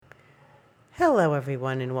Hello,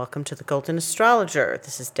 everyone, and welcome to the Golden Astrologer.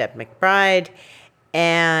 This is Deb McBride,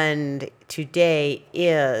 and today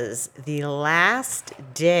is the last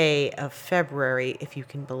day of February, if you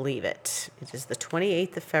can believe it. It is the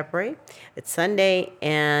 28th of February. It's Sunday,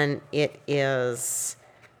 and it is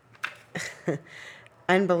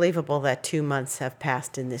unbelievable that 2 months have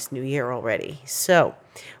passed in this new year already. So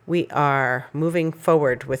we are moving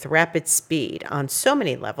forward with rapid speed on so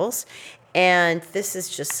many levels. And this is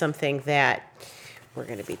just something that we're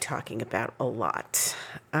going to be talking about a lot.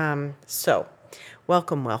 So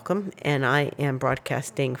welcome. And I am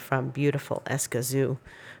broadcasting from beautiful Escazú,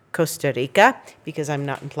 Costa Rica, because I'm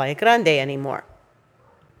not in Playa Grande anymore.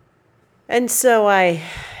 And so I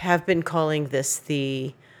have been calling this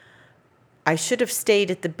the I should have stayed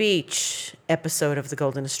at the beach episode of the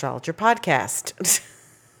Golden Astrologer Podcast.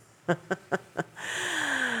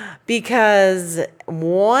 Because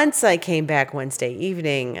once I came back Wednesday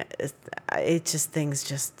evening, things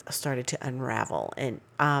just started to unravel. And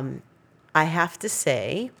I have to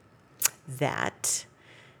say that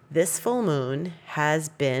this full moon has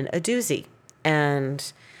been a doozy.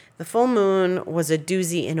 And the full moon was a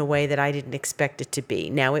doozy in a way that I didn't expect it to be.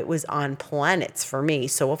 Now, it was on planets for me,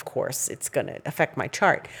 so of course it's going to affect my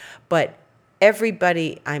chart. But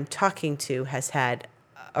everybody I'm talking to has had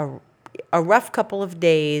a rough couple of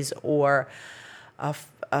days or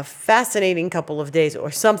a fascinating couple of days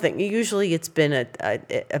or something. Usually it's been a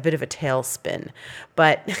bit of a tailspin.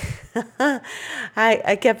 But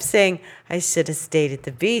I kept saying I should have stayed at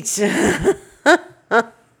the beach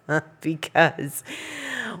because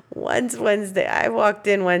I walked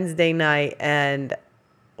in Wednesday night and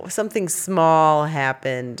something small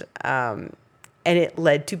happened and it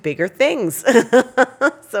led to bigger things.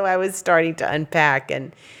 So I was starting to unpack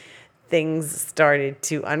and things started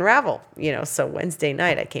to unravel, So Wednesday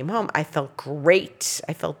night I came home. I felt great.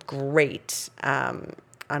 On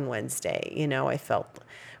Wednesday. I felt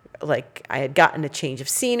like I had gotten a change of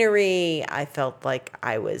scenery. I felt like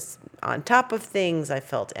I was on top of things. I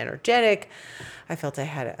felt energetic. I felt I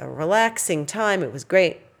had a relaxing time. It was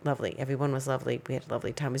great. Lovely. Everyone was lovely. We had a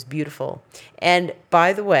lovely time. It was beautiful. And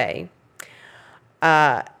by the way,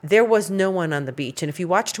 there was no one on the beach. And if you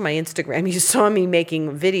watched my Instagram, you saw me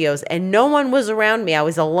making videos and no one was around me. I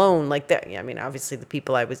was alone. Obviously the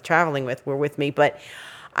people I was traveling with were with me, but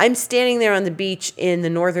I'm standing there on the beach in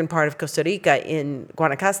the northern part of Costa Rica in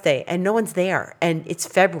Guanacaste and no one's there. And it's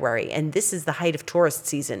February and this is the height of tourist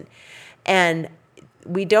season. And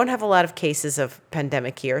we don't have a lot of cases of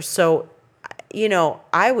pandemic here. So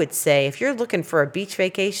I would say if you're looking for a beach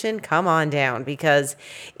vacation, come on down because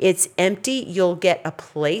it's empty. You'll get a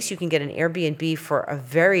place. You can get an Airbnb for a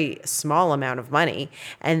very small amount of money.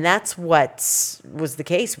 And that's what was the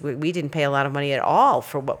case. We didn't pay a lot of money at all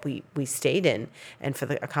for what we stayed in and for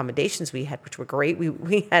the accommodations we had, which were great.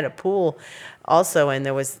 We had a pool also, and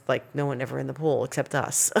there was no one ever in the pool except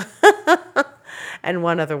us and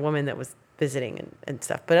one other woman that was visiting and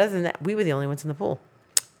stuff. But other than that, we were the only ones in the pool.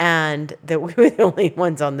 And that we were the only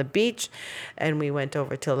ones on the beach. And we went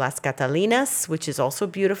over to Las Catalinas, which is also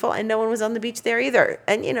beautiful. And no one was on the beach there either.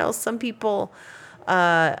 And, some people,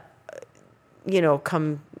 came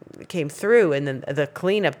through. And then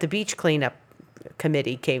the beach cleanup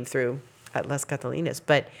committee came through at Las Catalinas.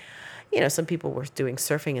 But, some people were doing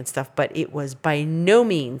surfing and stuff. But it was by no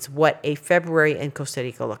means what a February in Costa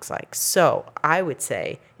Rica looks like. So I would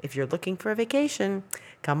say if you're looking for a vacation,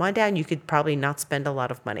 come on down. You could probably not spend a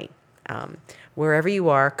lot of money. Wherever you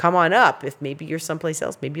are, come on up. If maybe you're someplace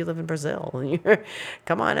else, maybe you live in Brazil.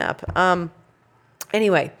 Come on up.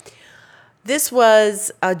 Anyway, this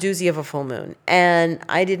was a doozy of a full moon, and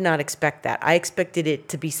I did not expect that. I expected it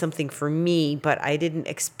to be something for me, but I didn't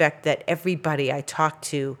expect that everybody I talked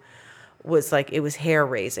to was it was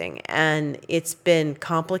hair-raising. And it's been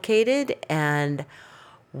complicated, and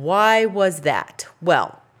why was that?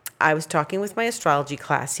 Well, I was talking with my astrology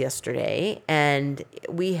class yesterday, and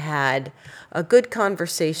we had a good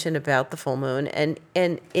conversation about the full moon, and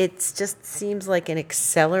it just seems like an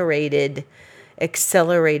accelerated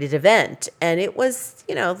event. And it was,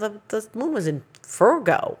 the moon was in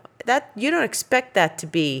Virgo. That you don't expect that to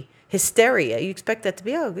be hysteria. You expect that to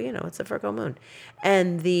be, it's a Virgo moon.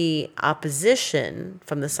 And the opposition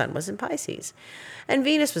from the sun was in Pisces. And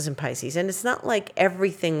Venus was in Pisces. And it's not like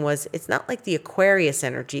it's not like the Aquarius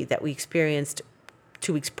energy that we experienced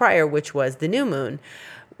 2 weeks prior, which was the new moon.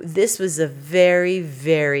 This was a very,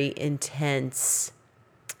 very intense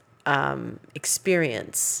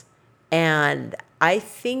experience. And I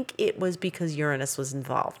think it was because Uranus was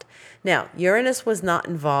involved. Now, Uranus was not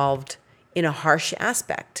involved in a harsh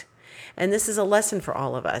aspect. And this is a lesson for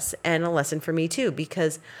all of us and a lesson for me too,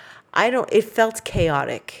 because it felt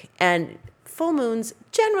chaotic. And full moons,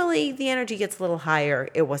 generally the energy gets a little higher.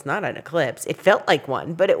 It was not an eclipse. It felt like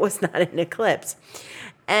one, but it was not an eclipse.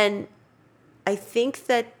 And I think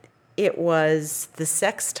that it was the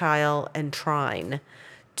sextile and trine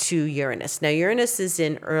to Uranus. Now, Uranus is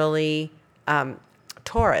in early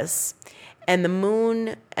Taurus, and the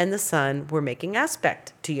moon and the sun were making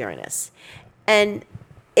aspect to Uranus. And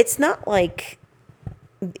it's not like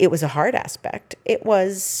it was a hard aspect. It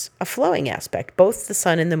was a flowing aspect. Both the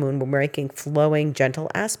sun and the moon were making flowing, gentle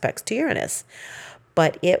aspects to Uranus.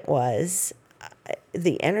 But it was,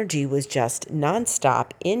 the energy was just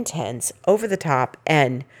nonstop, intense, over the top,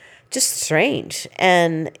 and just strange.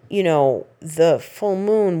 And, the full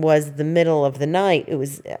moon was the middle of the night. It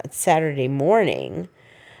was Saturday morning.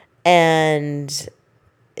 And,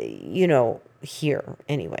 here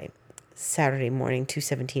anyway, Saturday morning,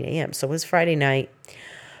 2:17 a.m. So it was Friday night.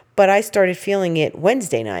 But I started feeling it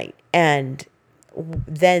Wednesday night. And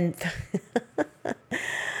then,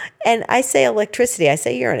 and I say electricity, I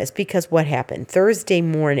say Uranus, because what happened? Thursday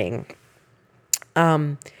morning,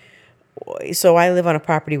 so I live on a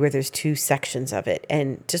property where there's two sections of it.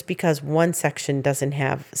 And just because one section doesn't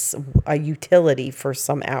have a utility for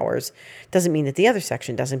some hours doesn't mean that the other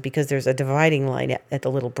section doesn't, because there's a dividing line at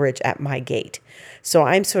the little bridge at my gate. So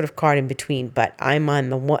I'm sort of caught in between, but I'm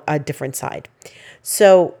on a different side.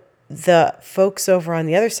 So the folks over on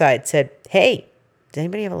the other side said, "Hey, does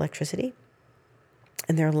anybody have electricity?"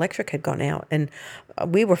 And their electric had gone out, and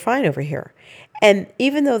we were fine over here. And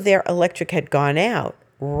even though their electric had gone out,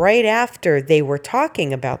 right after they were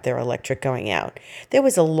talking about their electric going out, there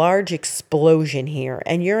was a large explosion here,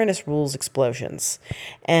 and Uranus rules explosions.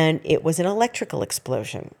 And it was an electrical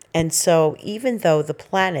explosion. And so even though the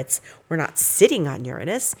planets were not sitting on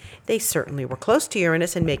Uranus, they certainly were close to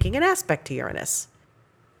Uranus and making an aspect to Uranus.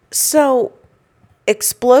 So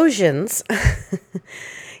explosions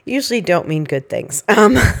usually don't mean good things.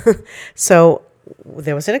 So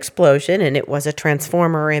there was an explosion, and it was a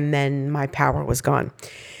transformer, and then my power was gone.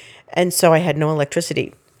 And so I had no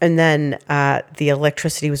electricity. And then the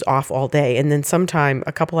electricity was off all day. And then sometime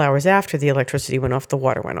a couple hours after the electricity went off, the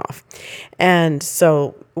water went off. And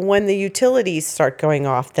so when the utilities start going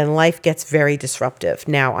off, then life gets very disruptive.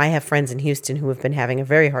 Now, I have friends in Houston who have been having a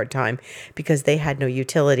very hard time because they had no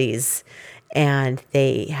utilities, and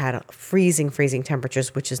they had freezing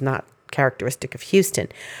temperatures, which is not characteristic of Houston.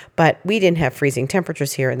 But we didn't have freezing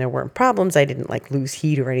temperatures here, and there weren't problems. I didn't lose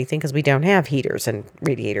heat or anything because we don't have heaters and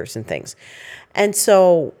radiators and things. And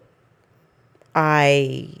so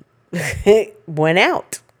I went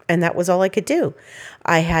out, and that was all I could do.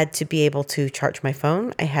 I had to be able to charge my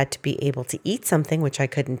phone. I had to be able to eat something, which I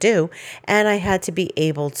couldn't do. And I had to be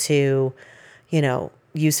able to,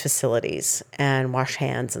 use facilities and wash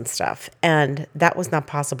hands and stuff. And that was not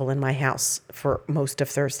possible in my house for most of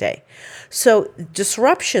Thursday. So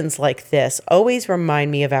disruptions like this always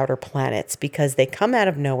remind me of outer planets because they come out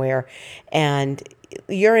of nowhere. And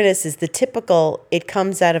Uranus is the typical, it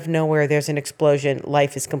comes out of nowhere, there's an explosion,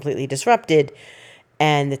 life is completely disrupted,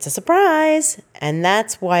 and it's a surprise. And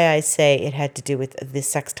that's why I say it had to do with the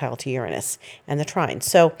sextile to Uranus and the trine.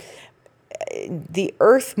 So the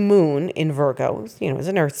Earth moon in Virgo, is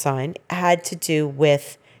an Earth sign, had to do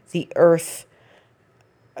with the Earth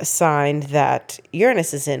sign that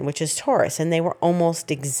Uranus is in, which is Taurus, and they were almost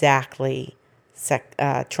exactly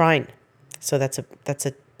trine. So that's a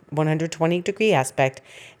 120-degree aspect.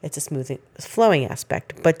 It's a smooth, flowing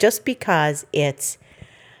aspect. But just because it's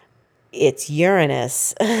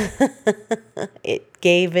Uranus, it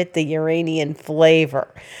gave it the Uranian flavor.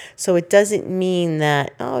 So it doesn't mean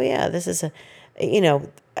that, this is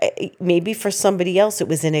maybe for somebody else it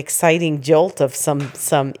was an exciting jolt of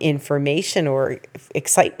some information or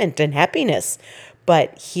excitement and happiness.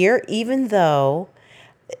 But here, even though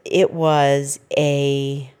it was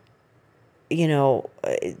a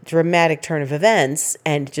dramatic turn of events,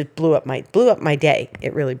 and it just blew up my day.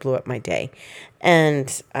 It really blew up my day.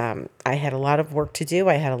 And I had a lot of work to do.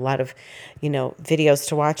 I had a lot of, videos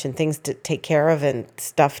to watch and things to take care of and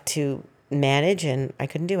stuff to manage, and I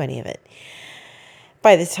couldn't do any of it.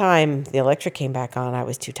 By the time the electric came back on, I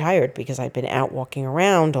was too tired because I'd been out walking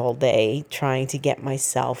around all day trying to get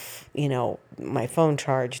myself, my phone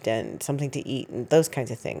charged and something to eat and those kinds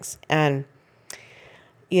of things. And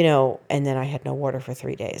and then I had no water for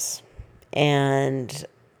 3 days. And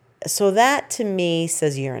so that to me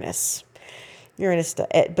says Uranus,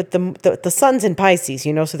 but the sun's in Pisces,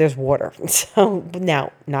 so there's water. So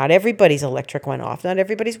now, not everybody's electric went off. Not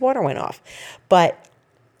everybody's water went off. But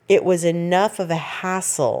it was enough of a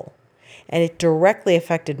hassle and it directly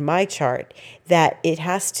affected my chart, that it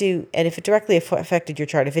has to, and if it directly affected your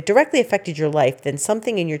chart, if it directly affected your life, then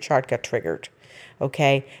something in your chart got triggered.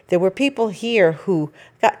 Okay? There were people here who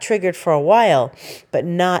got triggered for a while, but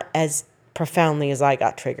not as profoundly as I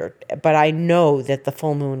got triggered. But I know that the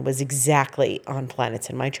full moon was exactly on planets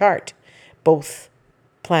in my chart. Both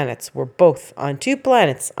planets were both on 2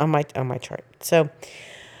 planets on my chart.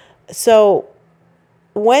 So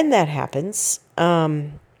when that happens,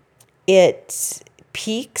 it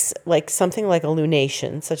peaks like something like a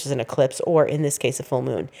lunation, such as an eclipse, or in this case, a full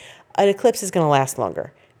moon. An eclipse is going to last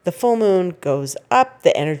longer. The full moon goes up,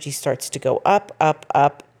 the energy starts to go up, up,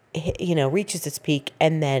 up, reaches its peak,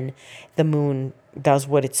 and then the moon does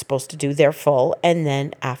what it's supposed to do. They're full, and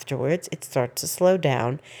then afterwards it starts to slow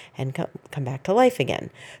down and come back to life again.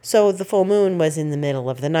 So the full moon was in the middle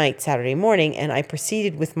of the night, Saturday morning, and I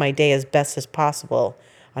proceeded with my day as best as possible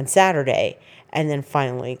on Saturday, and then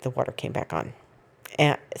finally the water came back on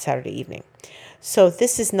Saturday evening. So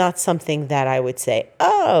this is not something that I would say,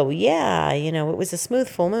 oh yeah, it was a smooth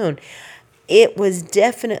full moon. It was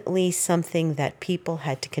definitely something that people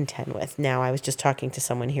had to contend with. Now, I was just talking to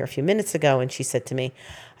someone here a few minutes ago, and she said to me,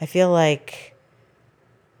 I feel like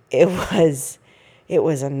it was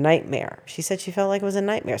a nightmare. She said she felt like it was a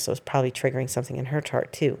nightmare, so it was probably triggering something in her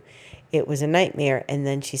chart too. It was a nightmare, and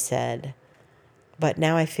then she said, but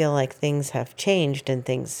now I feel like things have changed and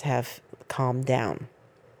things have calmed down.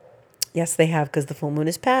 Yes, they have, because the full moon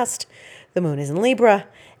is past. The moon is in Libra,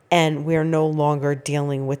 and we're no longer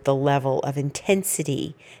dealing with the level of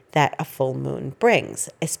intensity that a full moon brings,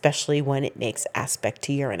 especially when it makes aspect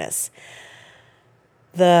to Uranus.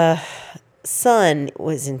 The sun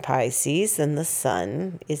was in Pisces, and the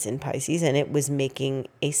sun is in Pisces, and it was making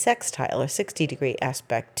a sextile or 60-degree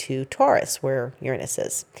aspect to Taurus, where Uranus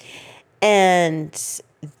is. And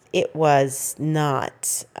it was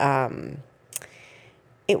not...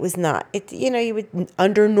 you would,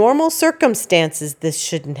 under normal circumstances, this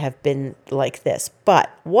shouldn't have been like this. But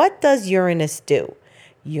what does Uranus do?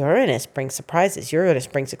 Uranus brings surprises. Uranus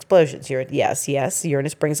brings explosions. Yes,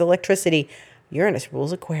 Uranus brings electricity. Uranus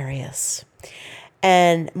rules Aquarius.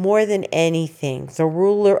 And more than anything, the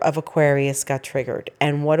ruler of Aquarius got triggered.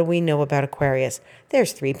 And what do we know about Aquarius?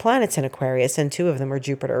 There's 3 planets in Aquarius, and 2 of them are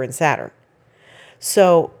Jupiter and Saturn.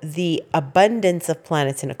 So the abundance of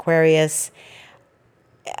planets in Aquarius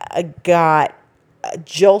got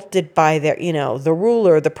jolted by their, the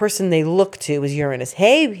ruler, the person they look to is Uranus.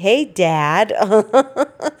 Hey, Dad,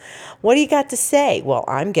 what do you got to say? Well,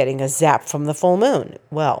 I'm getting a zap from the full moon.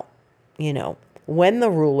 Well, when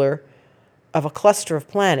the ruler of a cluster of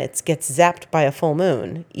planets gets zapped by a full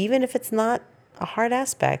moon, even if it's not a hard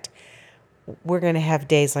aspect, we're going to have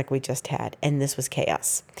days like we just had. And this was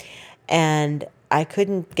chaos. And I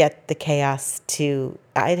couldn't get the chaos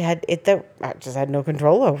I just had no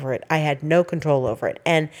control over it. I had no control over it.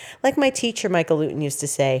 And like my teacher, Michael Luton, used to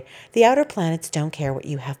say, the outer planets don't care what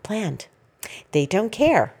you have planned. They don't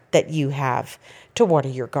care that you have to water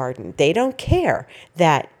your garden. They don't care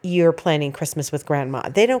that you're planning Christmas with grandma.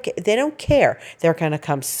 They don't care. They're going to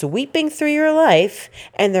come sweeping through your life,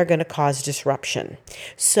 and they're going to cause disruption.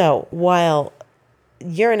 So while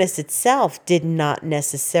Uranus itself did not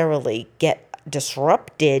necessarily get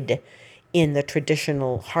disrupted in the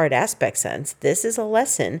traditional hard aspect sense, this is a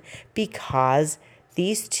lesson because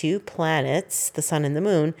these 2 planets, the sun and the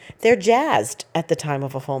moon, they're jazzed at the time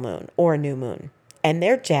of a full moon or a new moon. And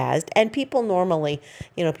they're jazzed, and people normally,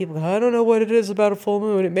 people go, I don't know what it is about a full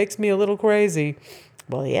moon. It makes me a little crazy.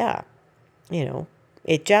 Well, yeah,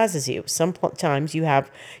 it jazzes you. Sometimes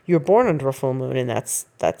you're born under a full moon, and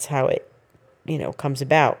that's how it, comes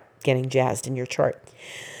about, getting jazzed in your chart.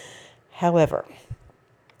 However,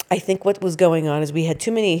 I think what was going on is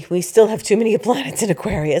we still have too many planets in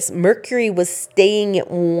Aquarius. Mercury was staying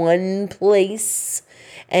at one place,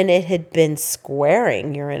 and it had been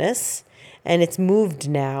squaring Uranus, and it's moved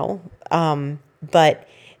now. But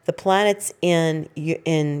the planets in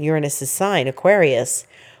Uranus's sign, Aquarius,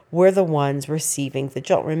 were the ones receiving the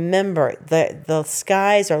jolt. Remember, the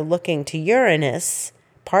skies are looking to Uranus.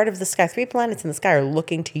 Part of the sky, 3 planets in the sky are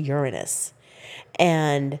looking to Uranus.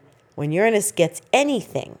 And when Uranus gets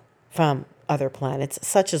anything from other planets,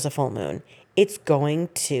 such as a full moon, it's going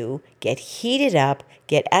to get heated up,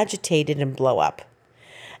 get agitated, and blow up.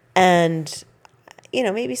 And,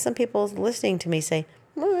 maybe some people listening to me say,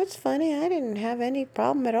 well, that's funny. I didn't have any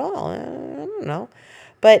problem at all. I don't know.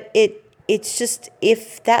 But it's just,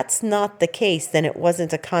 if that's not the case, then it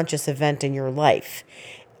wasn't a conscious event in your life.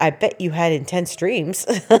 I bet you had intense dreams.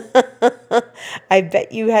 I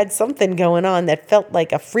bet you had something going on that felt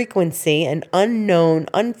like a frequency, an unknown,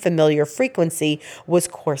 unfamiliar frequency was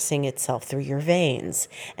coursing itself through your veins.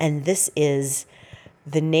 And this is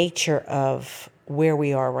the nature of where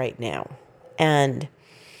we are right now. And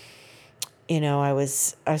I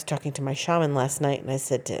was talking to my shaman last night, and I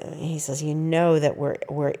said he says, that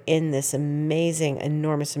we're in this amazing,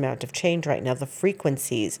 enormous amount of change right now. The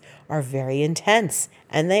frequencies are very intense,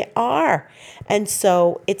 and they are. And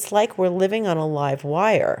so it's like we're living on a live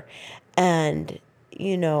wire. And,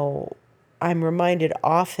 I'm reminded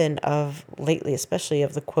often of lately, especially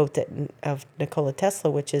of the quote of Nikola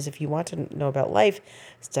Tesla, which is, if you want to know about life,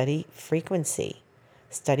 study frequency,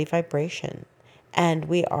 study vibration. And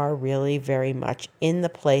we are really very much in the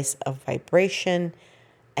place of vibration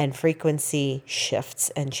and frequency shifts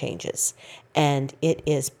and changes. And it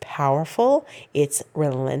is powerful, it's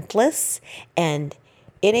relentless, and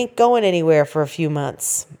it ain't going anywhere for a few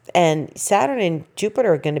months. And Saturn and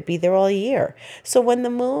Jupiter are going to be there all year. So when the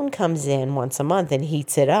moon comes in once a month and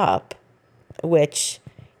heats it up, which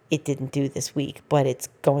it didn't do this week, but it's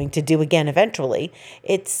going to do again eventually,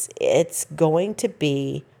 it's going to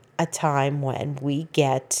be a time when we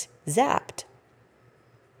get zapped.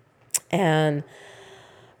 And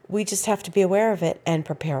we just have to be aware of it and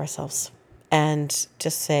prepare ourselves. And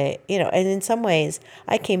just say, and in some ways,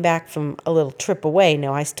 I came back from a little trip away.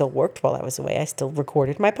 Now, I still worked while I was away. I still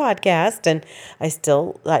recorded my podcast, and I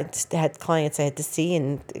had clients I had to see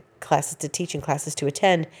and classes to teach and classes to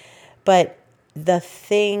attend. But the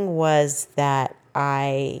thing was that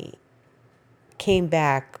I came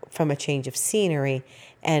back from a change of scenery,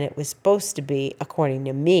 and it was supposed to be, according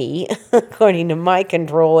to me, according to my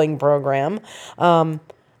controlling program,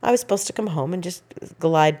 I was supposed to come home and just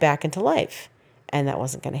glide back into life. And that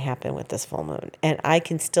wasn't going to happen with this full moon. And I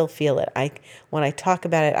can still feel it. When I talk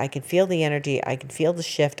about it, I can feel the energy. I can feel the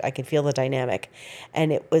shift. I can feel the dynamic.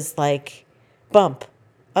 And it was like, bump.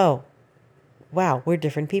 Oh, wow, we're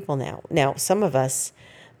different people now. Now, some of us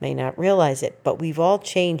may not realize it, but we've all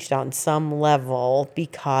changed on some level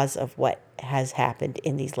because of what has happened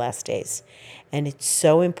in these last days. And it's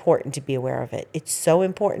so important to be aware of it. It's so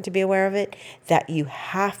important to be aware of it that you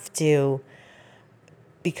have to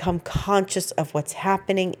become conscious of what's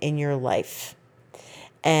happening in your life.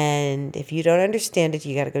 And if you don't understand it,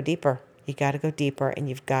 you got to go deeper. You got to go deeper, and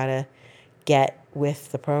you've got to get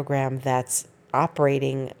with the program that's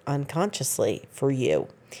operating unconsciously for you.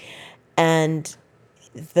 And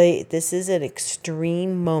this is an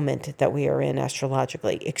extreme moment that we are in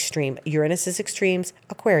astrologically. Extreme. Uranus is extremes.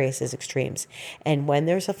 Aquarius is extremes. And when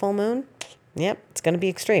there's a full moon, it's going to be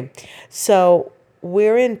extreme. So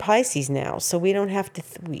we're in Pisces now. So we don't have to,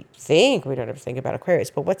 we don't have to think about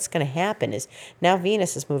Aquarius. But what's going to happen is now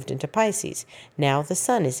Venus has moved into Pisces. Now the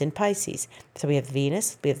sun is in Pisces. So we have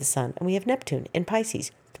Venus, we have the sun, and we have Neptune in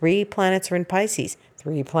Pisces. 3 planets are in Pisces.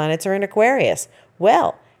 3 planets are in Aquarius.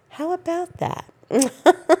 Well, how about that?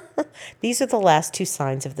 These are the last 2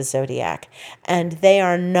 signs of the zodiac, and they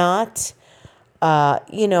are not, I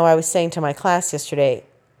was saying to my class yesterday,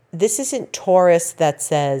 this isn't Taurus that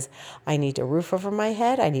says, I need a roof over my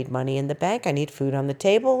head, I need money in the bank, I need food on the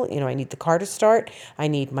table, I need the car to start, I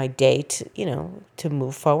need my day to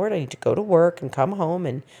move forward, I need to go to work and come home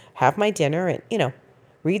and have my dinner and,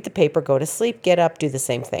 read the paper, go to sleep, get up, do the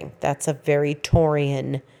same thing. That's a very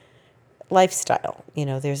Taurian lifestyle.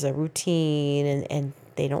 There's a routine, and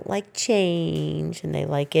they don't like change, and they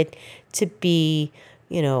like it to be,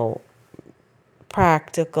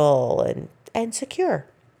 practical and secure.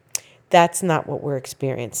 That's not what we're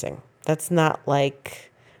experiencing. That's not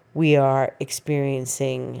like we are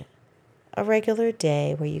experiencing a regular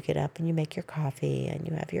day where you get up and you make your coffee and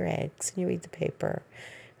you have your eggs and you read the paper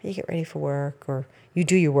and you get ready for work, or you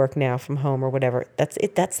do your work now from home or whatever. That's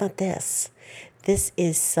it. That's not this. This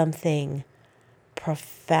is something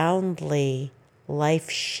profoundly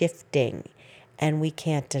life-shifting, and we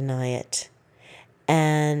can't deny it.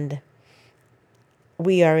 And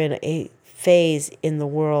we are in a phase in the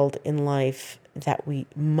world, in life, that we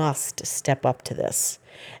must step up to this.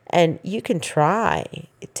 And you can try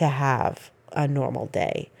to have a normal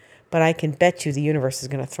day, but I can bet you the universe is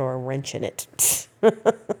going to throw a wrench in it.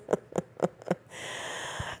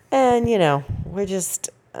 And, we're just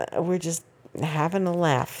having a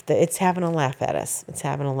laugh. It's having a laugh at us. It's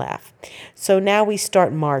having a laugh. So now we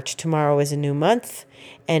start March. Tomorrow is a new month,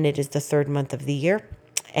 and it is the 3rd month of the year.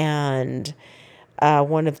 And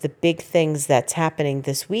one of the big things that's happening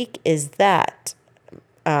this week is that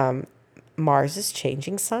Mars is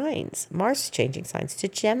changing signs. Mars is changing signs to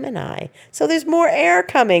Gemini. So there's more air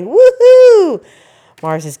coming. Woohoo!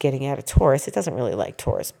 Mars is getting out of Taurus. It doesn't really like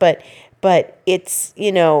Taurus, but it's,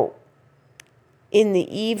 in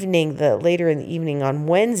the evening, later in the evening on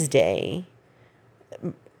Wednesday,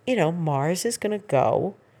 Mars is going to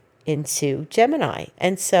go into Gemini.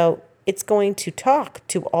 And so it's going to talk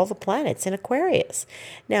to all the planets in Aquarius.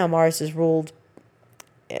 Now, Mars rules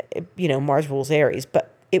Aries,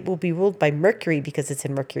 but it will be ruled by Mercury because it's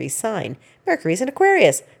in Mercury's sign. Mercury's in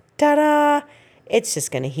Aquarius. Ta-da! It's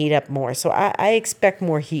just going to heat up more. So I expect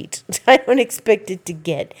more heat. I don't expect it to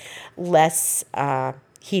get less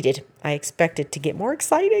heated. I expect it to get more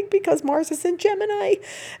exciting because Mars is in Gemini.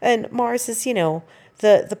 And Mars is,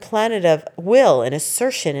 the planet of will and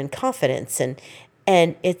assertion and confidence.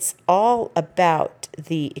 And it's all about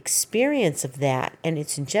the experience of that. And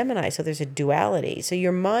it's in Gemini, so there's a duality. So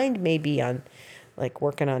your mind may be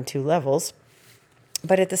working on two levels.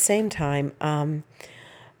 But at the same time,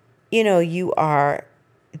 you are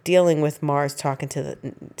dealing with Mars talking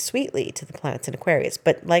sweetly to the planets in Aquarius.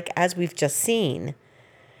 But as we've just seen,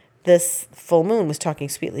 this full moon was talking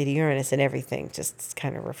sweetly to Uranus, and everything just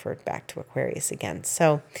kind of referred back to Aquarius again.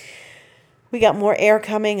 So we got more air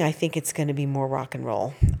coming. I think it's going to be more rock and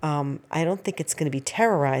roll. I don't think it's going to be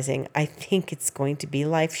terrorizing. I think it's going to be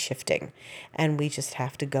life-shifting, and we just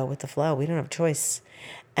have to go with the flow. We don't have a choice.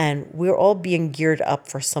 And we're all being geared up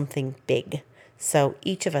for something big. So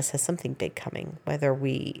each of us has something big coming, whether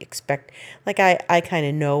we expect, I kind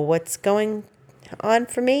of know what's going on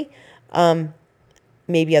for me.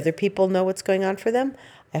 Maybe other people know what's going on for them.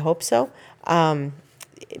 I hope so.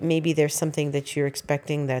 Maybe there's something that you're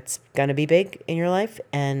expecting that's going to be big in your life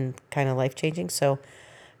and kind of life-changing. So,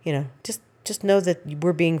 just know that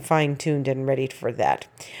we're being fine-tuned and ready for that.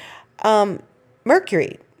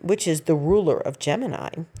 Mercury, which is the ruler of Gemini,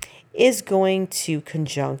 is going to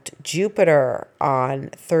conjunct Jupiter on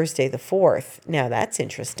Thursday the 4th. Now, that's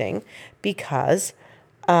interesting because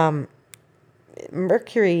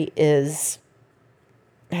Mercury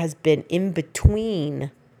has been in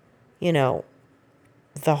between,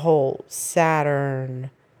 the whole Saturn,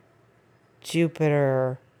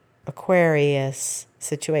 Jupiter, Aquarius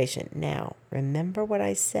situation. Now, remember what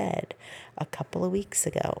I said a couple of weeks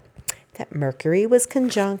ago, that Mercury was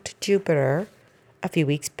conjunct Jupiter a few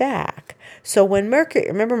weeks back. So when Mercury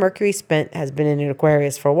has been in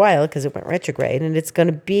Aquarius for a while because it went retrograde, and it's going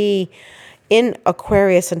to be in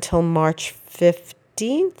Aquarius until March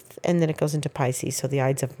 15th, and then it goes into Pisces, so the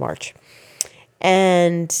Ides of March.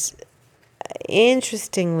 And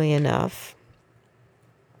interestingly enough,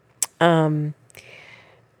 one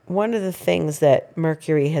of the things that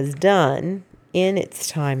Mercury has done in its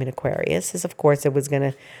time in Aquarius is, of course, it was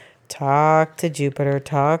going to talk to Jupiter,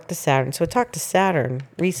 talk to Saturn. So it talked to Saturn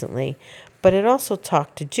recently, but it also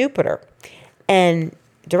talked to Jupiter and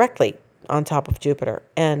directly on top of Jupiter.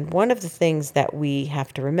 And one of the things that we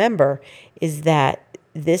have to remember is that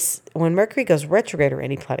when Mercury goes retrograde, or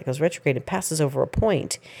any planet goes retrograde, it passes over a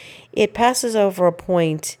point. It passes over a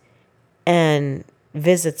point and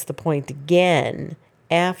visits the point again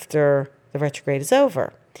after the retrograde is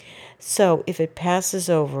over. So if it passes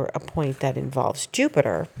over a point that involves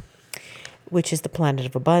Jupiter, which is the planet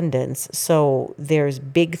of abundance, so there's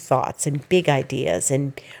big thoughts and big ideas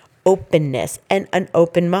and openness and an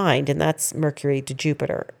open mind, and that's Mercury to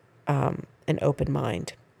Jupiter, an open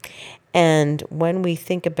mind. And when we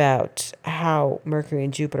think about how Mercury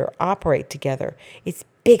and Jupiter operate together, it's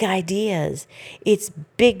big ideas, it's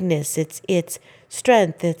bigness, it's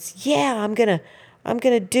strength, it's I'm gonna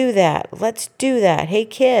do that. Let's do that. Hey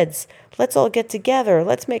kids, let's all get together.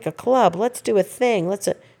 Let's make a club. Let's do a thing.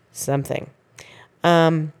 Something.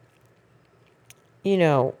 I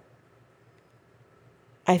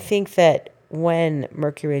think that when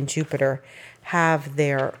Mercury and Jupiter have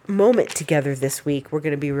their moment together this week, we're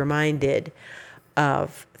going to be reminded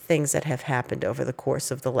of things that have happened over the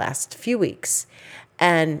course of the last few weeks.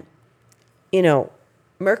 And,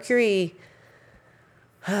 Mercury,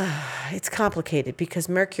 it's complicated because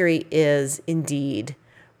Mercury is indeed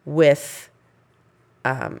with,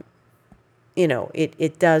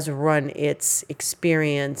 it does run its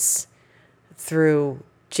experience through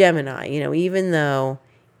Gemini, even though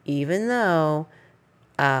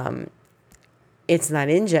it's not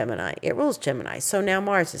in Gemini, it rules Gemini. So now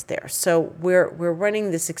Mars is there. So we're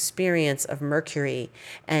running this experience of Mercury,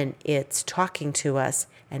 and it's talking to us,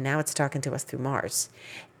 and now it's talking to us through Mars.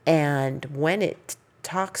 And when it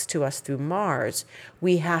talks to us through Mars,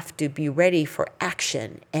 we have to be ready for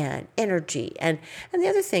action and energy. And the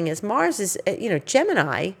other thing is Mars is,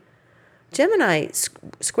 Gemini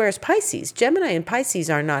squares Pisces. Gemini and Pisces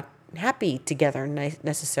are not happy together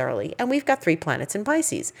necessarily. And we've got 3 planets in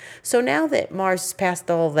Pisces. So now that Mars has passed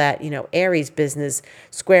all that, Aries business,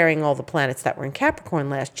 squaring all the planets that were in Capricorn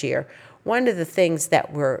last year, one of the things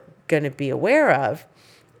that we're going to be aware of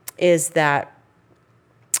is that,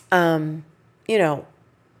 you know,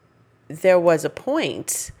 there's a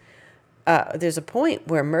point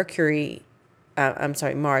where Mars,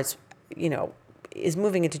 you know, is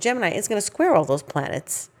moving into Gemini. It's going to square all those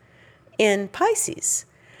planets in Pisces.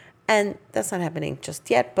 And that's not happening just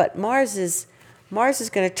yet, but Mars is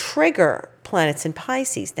going to trigger planets in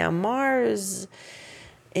Pisces. Now, Mars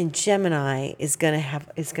in Gemini is going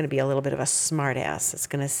to be a little bit of a smart ass. It's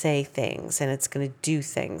going to say things, and it's going to do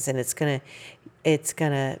things, and it's going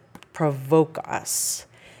to provoke us.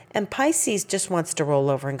 And Pisces just wants to roll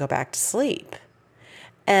over and go back to sleep.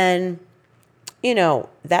 And, you know,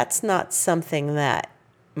 that's not something that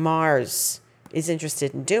Mars is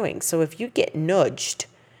interested in doing. So if you get nudged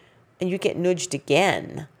and you get nudged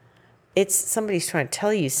again, it's somebody's trying to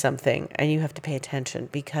tell you something, and you have to pay attention,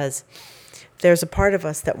 because there's a part of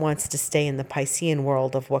us that wants to stay in the Piscean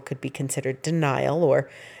world of what could be considered denial, or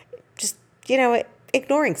just, you know,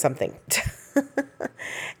 ignoring something.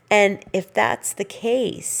 And if that's the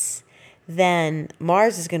case, then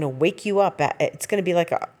Mars is going to wake you up. It's going to be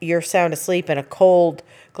like you're sound asleep and a cold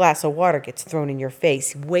glass of water gets thrown in your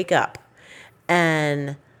face. Wake up.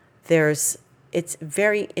 And it's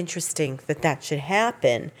very interesting that should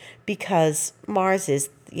happen, because Mars is,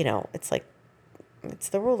 you know, it's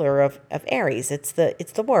the ruler of Aries. It's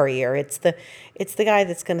the warrior. It's the guy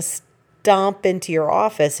that's going to stomp into your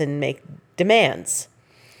office and make demands.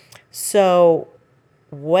 So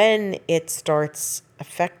when it starts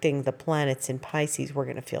affecting the planets in Pisces, we're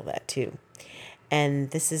going to feel that too.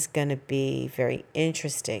 And this is going to be very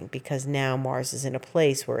interesting, because now Mars is in a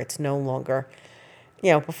place where it's no longer,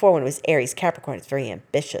 you know, before when it was Aries, Capricorn, it's very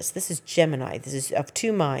ambitious. This is Gemini. This is of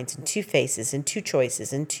two minds and two faces and two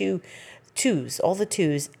choices and twos, all the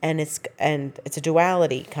twos, and it's a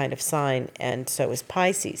duality kind of sign, and so is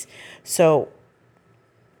Pisces. So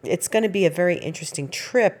it's going to be a very interesting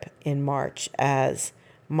trip in March as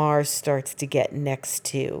Mars starts to get next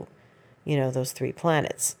to, you know, those three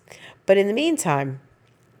planets. But in the meantime,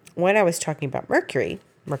 when I was talking about Mercury,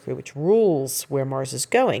 which rules where Mars is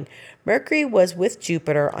going, Mercury was with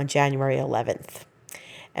Jupiter on January 11th.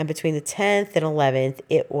 And between the 10th and 11th,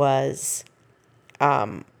 it was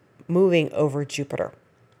moving over Jupiter.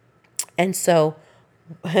 And so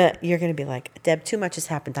you're going to be like, Deb, too much has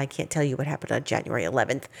happened. I can't tell you what happened on January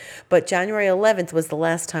 11th. But January 11th was the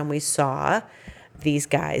last time we saw these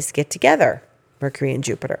guys get together, Mercury and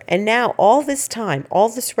Jupiter. And now all this time, all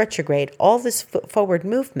this retrograde, all this forward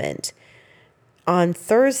movement, on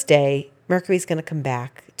Thursday, Mercury's going to come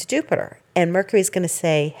back to Jupiter. And Mercury's going to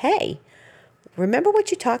say, hey, remember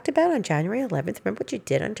what you talked about on January 11th? Remember what you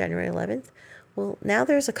did on January 11th? Well, now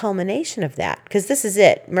there's a culmination of that, because this is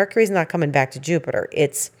it. Mercury's not coming back to Jupiter.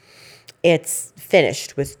 It's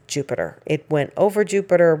finished with Jupiter. It went over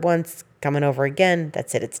Jupiter once, coming over again.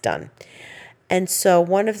 That's it. It's done. And so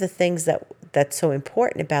one of the things that's so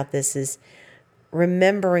important about this is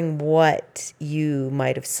remembering what you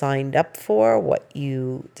might have signed up for, what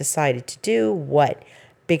you decided to do, what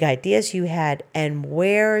big ideas you had, and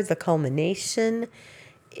where the culmination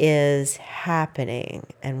is happening,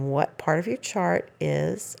 and what part of your chart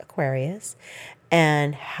is Aquarius,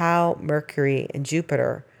 and how Mercury and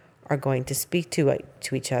Jupiter are going to speak to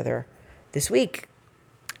each other this week.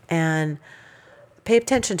 And pay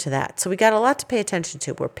attention to that. So we got a lot to pay attention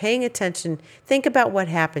to. We're paying attention. Think about what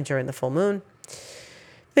happened during the full moon.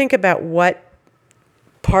 Think about what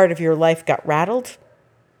part of your life got rattled.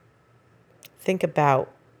 Think about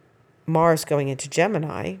Mars going into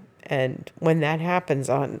Gemini. And when that happens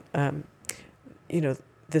on,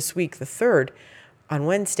 this week, the 3rd, on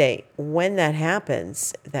Wednesday, when that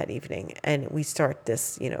happens that evening, and we start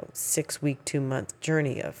this, 6-week, 2-month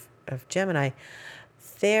journey of Gemini,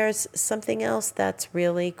 there's something else that's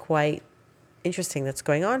really quite interesting that's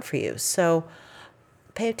going on for you. So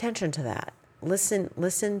pay attention to that.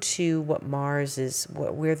 Listen to what Mars is,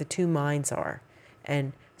 where the two minds are,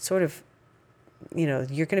 and sort of, you're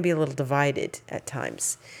going to be a little divided at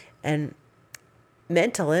times. And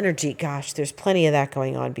mental energy, gosh, there's plenty of that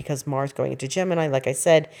going on, because Mars going into Gemini, like I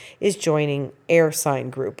said, is joining air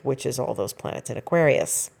sign group, which is all those planets in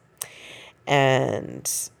Aquarius. And,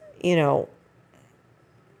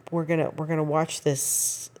 we're gonna watch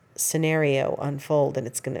this scenario unfold, and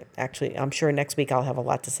it's gonna actually, I'm sure next week I'll have a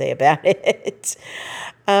lot to say about it.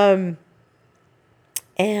 And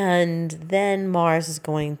then Mars is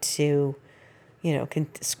going to,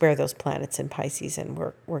 square those planets in Pisces, and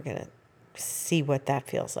we're gonna see what that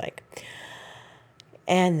feels like.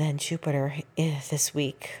 And then Jupiter this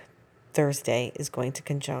week, Thursday, is going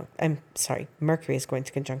to Mercury is going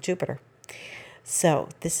to conjunct Jupiter. So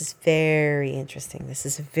this is very interesting. This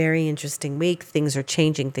is a very interesting week. Things are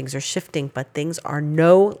changing, things are shifting, but things are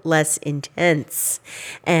no less intense.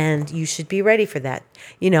 And you should be ready for that.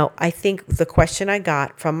 I think the question I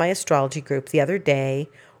got from my astrology group the other day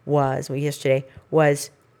yesterday was,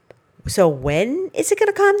 so when is it going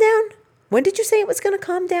to calm down? When did you say it was going to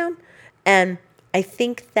calm down? And I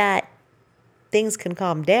think that things can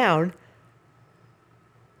calm down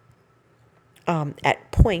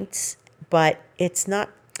at points, but it's not,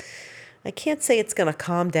 I can't say it's going to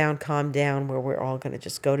calm down where we're all going to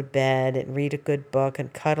just go to bed and read a good book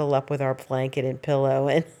and cuddle up with our blanket and pillow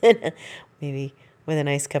and maybe with a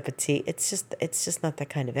nice cup of tea. It's just not that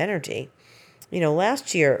kind of energy.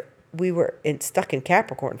 Last year we were stuck in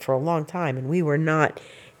Capricorn for a long time, and we were not,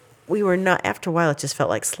 after a while, it just felt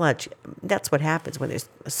like sludge. That's what happens when there's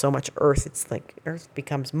so much earth. It's like earth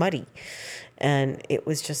becomes muddy. And it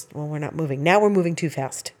was just, well, we're not moving. Now we're moving too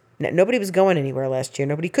fast. Nobody was going anywhere last year.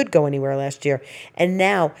 Nobody could go anywhere last year. And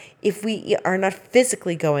now, if we are not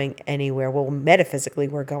physically going anywhere, well, metaphysically,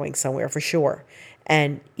 we're going somewhere for sure.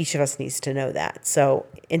 And each of us needs to know that. So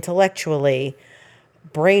intellectually,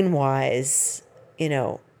 brain-wise,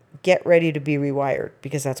 get ready to be rewired,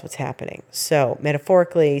 because that's what's happening. So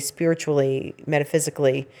metaphorically, spiritually,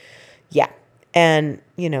 metaphysically, yeah. And,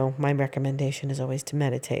 my recommendation is always to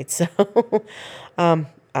meditate. So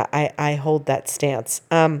I hold that stance.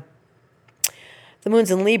 The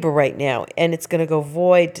moon's in Libra right now, and it's going to go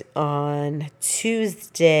void on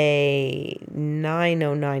Tuesday,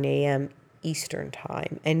 9:09 a.m. Eastern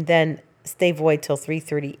time, and then stay void till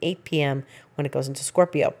 3:38 p.m. when it goes into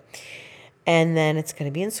Scorpio. And then it's going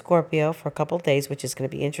to be in Scorpio for a couple of days, which is going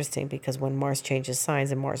to be interesting, because when Mars changes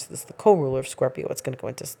signs, and Mars is the co-ruler of Scorpio, it's going to go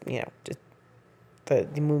into,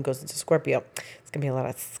 the moon goes into Scorpio. It's going to be a lot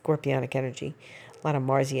of scorpionic energy, a lot of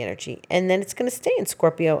Marsy energy. And then it's going to stay in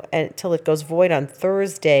Scorpio until it goes void on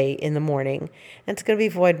Thursday in the morning. And it's going to be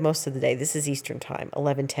void most of the day. This is Eastern time,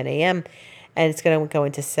 11:10 a.m. And it's going to go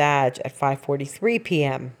into Sag at 5:43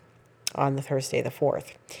 p.m. on the Thursday, the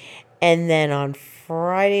 4th. And then on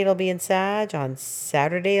Friday, it'll be in Sag. On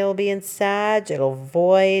Saturday, it'll be in Sag. It'll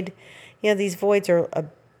void. These voids are a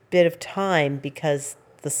bit of time, because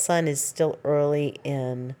the sun is still early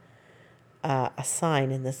in a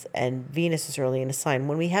sign in this, and Venus is early in a sign.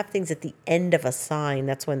 When we have things at the end of a sign,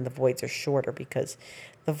 that's when the voids are shorter, because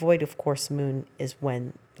the void, of course, moon is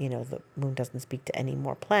when, the moon doesn't speak to any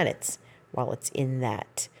more planets while it's in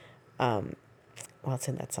that,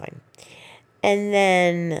 sign. And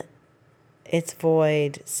then it's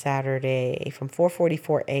void Saturday from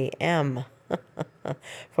 4:44 a.m.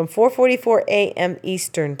 from 4:44 a.m.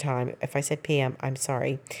 Eastern time. If I said p.m., I'm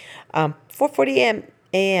sorry. 4:40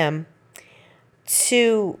 a.m.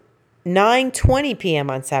 to 9:20 p.m.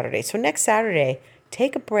 on Saturday. So next Saturday,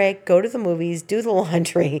 take a break, go to the movies, do the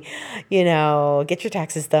laundry, get your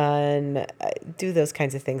taxes done, do those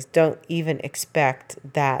kinds of things. Don't even expect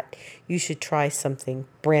that you should try something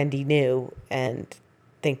brandy new and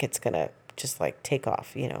think it's going to just take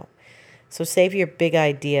off, So save your big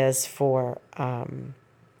ideas for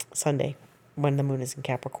Sunday, when the moon is in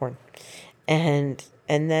Capricorn. And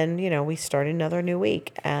then, we start another new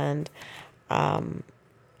week. And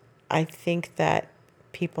I think that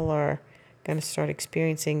people are going to start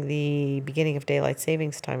experiencing the beginning of daylight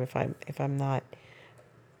savings time, if I'm not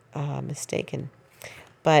mistaken.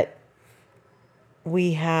 But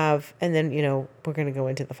we have, and then we're going to go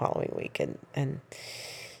into the following week, and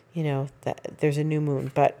that there's a new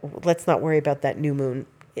moon, but let's not worry about that new moon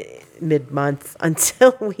mid-month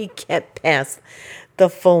until we get past the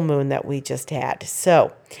full moon that we just had.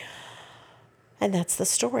 So, and that's the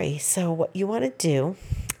story. So what you want to do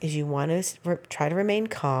is you want to try to remain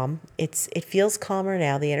calm. It feels calmer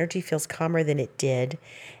now. The energy feels calmer than it did.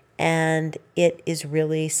 And it is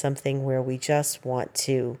really something where we just want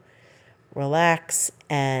to relax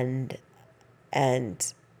and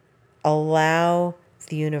allow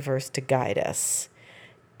the universe to guide us.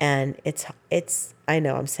 And I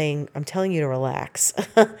know I'm telling you to relax.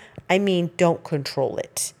 I mean, don't control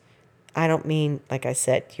it. I don't mean, like I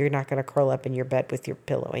said, you're not going to curl up in your bed with your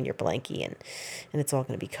pillow and your blankie and it's all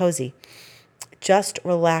going to be cozy. Just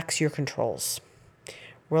relax your controls.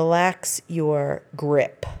 Relax your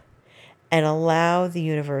grip and allow the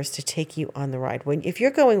universe to take you on the ride. If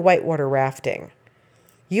you're going whitewater rafting,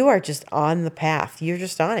 you are just on the path. You're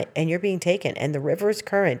just on it and you're being taken, and the river's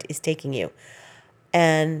current is taking you.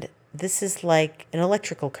 And this is like an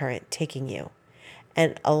electrical current taking you.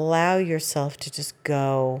 And allow yourself to just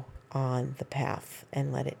go on the path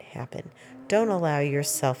and let it happen. Don't allow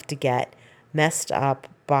yourself to get messed up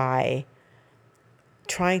by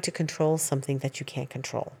trying to control something that you can't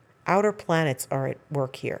control. outer planets are at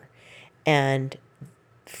work here, and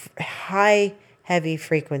high, heavy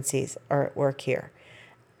frequencies are at work here.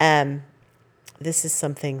 This is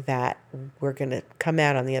something that we're going to come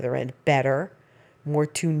out on the other end better, more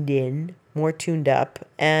tuned in, more tuned up,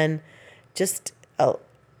 and just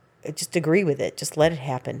just agree with it. Just let it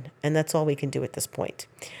happen. And that's all we can do at this point.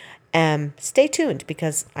 Stay tuned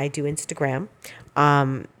because I do Instagram.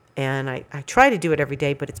 And I try to do it every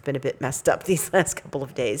day, but it's been a bit messed up these last couple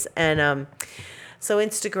of days. And so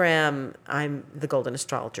Instagram, I'm the Golden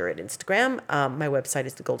Astrologer at Instagram. My website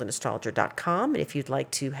is thegoldenastrologer.com. And if you'd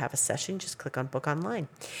like to have a session, just click on book online.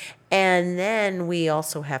 And then we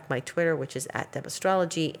also have my Twitter, which is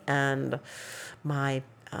 @DebAstrology, and my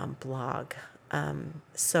blog.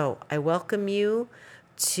 So I welcome you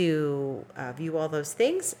to view all those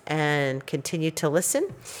things and continue to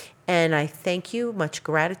listen. And I thank you, much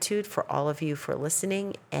gratitude for all of you for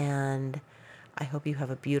listening. And I hope you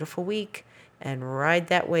have a beautiful week and ride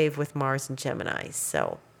that wave with Mars and Gemini.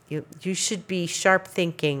 So you should be sharp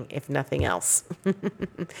thinking, if nothing else.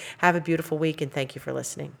 Have a beautiful week, and thank you for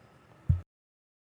listening.